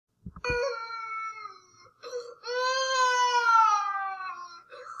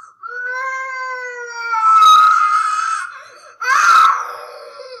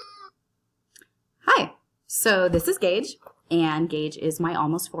So this is Gage, and Gage is my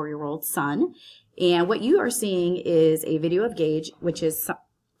almost 4-year-old son. And what you are seeing is a video of Gage, which is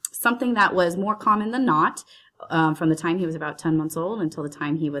something that was more common than not from the time he was about 10 months old until the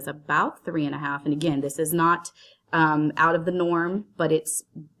time he was about 3.5. And again, this is not out of the norm, but it's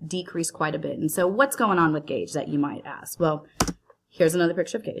decreased quite a bit. And so what's going on with Gage that you might ask? Well, here's another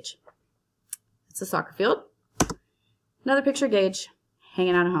picture of Gage. It's a soccer field. Another picture of Gage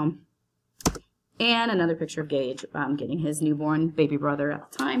hanging out at home. And another picture of Gage getting his newborn baby brother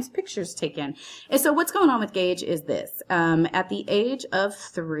at the time's pictures taken. And so what's going on with Gage is this. At the age of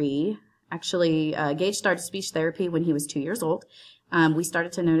 3, actually, Gage started speech therapy when he was 2 years old. We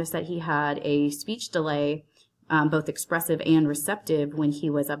started to notice that he had a speech delay, both expressive and receptive, when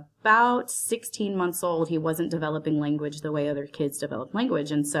he was about 16 months old. He wasn't developing language the way other kids develop language.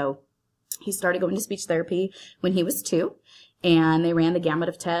 And so he started going to speech therapy when he was 2. And they ran the gamut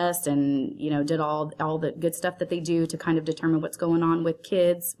of tests and, you know, did all the good stuff that they do to kind of determine what's going on with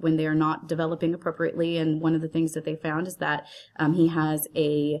kids when they're not developing appropriately. And one of the things that they found is that he has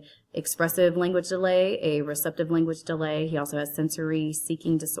a expressive language delay, a receptive language delay. He also has sensory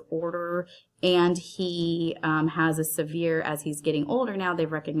seeking disorder, and he has a severe, as he's getting older now,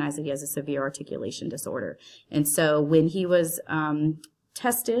 they've recognized that he has a severe articulation disorder. And so when he was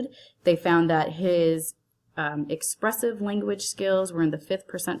tested, they found that his expressive language skills were in the 5th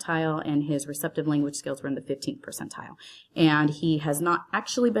percentile and his receptive language skills were in the 15th percentile. And he has not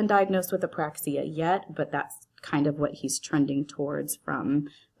actually been diagnosed with apraxia yet, but that's kind of what he's trending towards from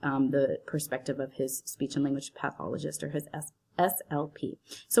the perspective of his speech and language pathologist, or his SLP.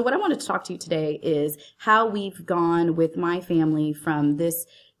 So what I wanted to talk to you today is how we've gone with my family from this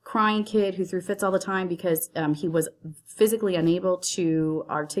crying kid who threw fits all the time because he was physically unable to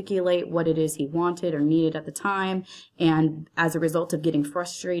articulate what it is he wanted or needed at the time, and as a result of getting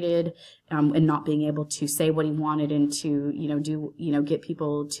frustrated and not being able to say what he wanted and to get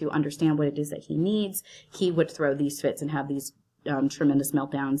people to understand what it is that he needs, he would throw these fits and have these tremendous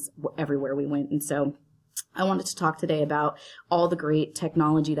meltdowns everywhere we went. And so I wanted to talk today about all the great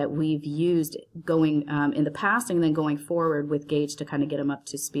technology that we've used going in the past and then going forward with Gage to kind of get him up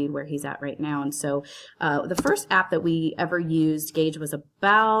to speed where he's at right now. And so the first app that we ever used, Gage was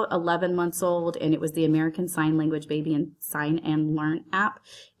about 11 months old, and it was the American Sign Language Baby and Sign and Learn app.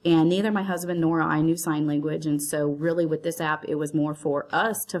 And neither my husband nor I knew sign language, and so really with this app, it was more for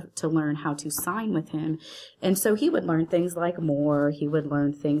us to learn how to sign with him. And so he would learn things like more, he would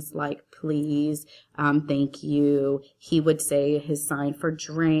learn things like please, thank you. He would say his sign for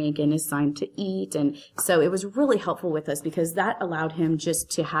drink and his sign to eat. And so it was really helpful with us because that allowed him just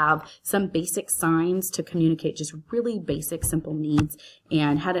to have some basic signs to communicate just really basic, simple needs.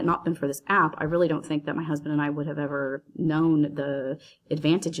 And had it not been for this app, I really don't think that my husband and I would have ever known the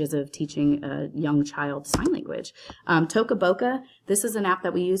advantages of teaching a young child sign language. Toca Boca, this is an app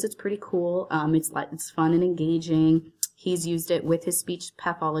that we use. It's pretty cool. It's fun and engaging. He's used it with his speech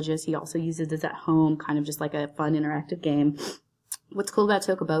pathologist. He also uses it at home, kind of just like a fun interactive game. What's cool about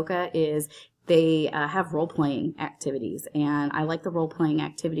Toca Boca is they have role-playing activities, and I like the role-playing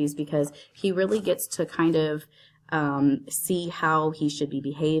activities because he really gets to kind of see how he should be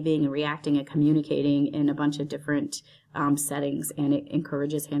behaving and reacting and communicating in a bunch of different settings, and it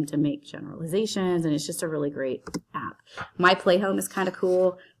encourages him to make generalizations, and it's just a really great app. My Playhome is kind of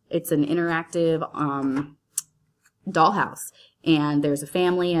cool. It's an interactive dollhouse, and there's a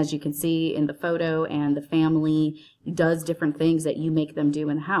family, as you can see in the photo, and the family does different things that you make them do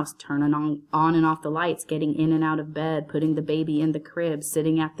in the house: turning on and off the lights, getting in and out of bed, putting the baby in the crib,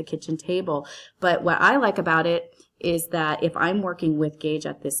 sitting at the kitchen table. But what I like about it is that if I'm working with Gage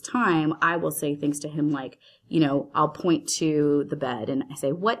at this time, I will say things to him like, I'll point to the bed and I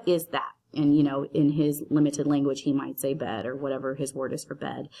say, what is that? And, in his limited language, he might say bed or whatever his word is for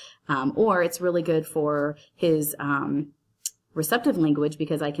bed. Or it's really good for his receptive language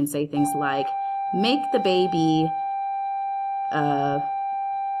because I can say things like, make the baby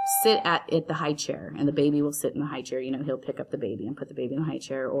sit at the high chair, and the baby will sit in the high chair. He'll pick up the baby and put the baby in the high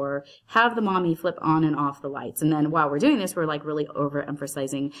chair, or have the mommy flip on and off the lights. And then while we're doing this, we're like really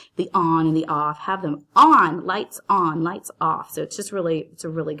overemphasizing the on and the off. Have them on, lights off. So it's a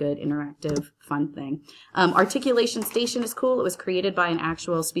really good interactive, fun thing. Articulation Station is cool. It was created by an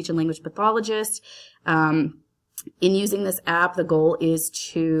actual speech and language pathologist. In using this app, the goal is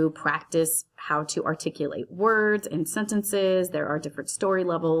to practice how to articulate words and sentences. There are different story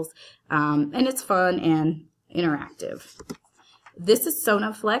levels, and it's fun and interactive. This is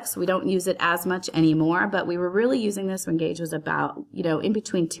Sonoflex. We don't use it as much anymore, but we were really using this when Gage was about, in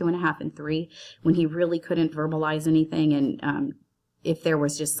between 2.5 and 3, when he really couldn't verbalize anything and if there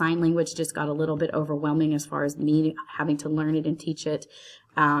was just sign language just got a little bit overwhelming as far as me having to learn it and teach it,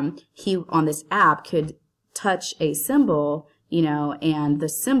 he on this app could touch a symbol, you know, and the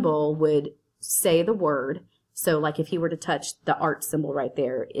symbol would say the word. So like if he were to touch the art symbol right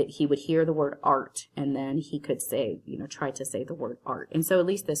there, he would hear the word art, and then he could say, you know, try to say the word art. And so at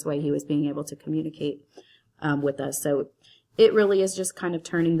least this way he was being able to communicate with us. So it really is just kind of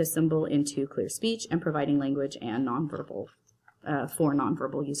turning the symbol into clear speech and providing language and nonverbal for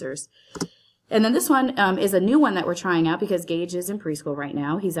nonverbal users. And then this one is a new one that we're trying out because Gage is in preschool right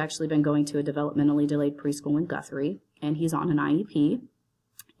now. He's actually been going to a developmentally delayed preschool in Guthrie, and he's on an IEP.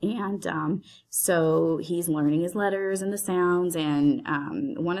 And so he's learning his letters and the sounds. And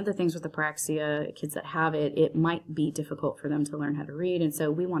one of the things with apraxia, kids that have it, it might be difficult for them to learn how to read. And so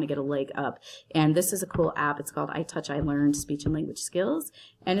we want to get a leg up. And this is a cool app. It's called iTouch, Speech and Language Skills.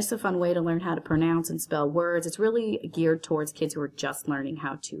 And it's a fun way to learn how to pronounce and spell words. It's really geared towards kids who are just learning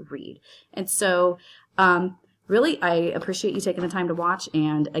how to read. And so really, I appreciate you taking the time to watch.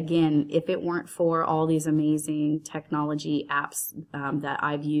 And again, if it weren't for all these amazing technology apps that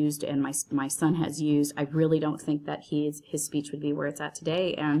I've used and my son has used, I really don't think that his speech would be where it's at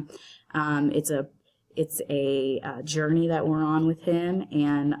today. And it's a journey that we're on with him,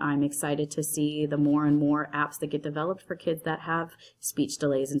 and I'm excited to see the more and more apps that get developed for kids that have speech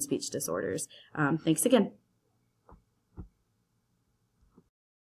delays and speech disorders. Thanks again.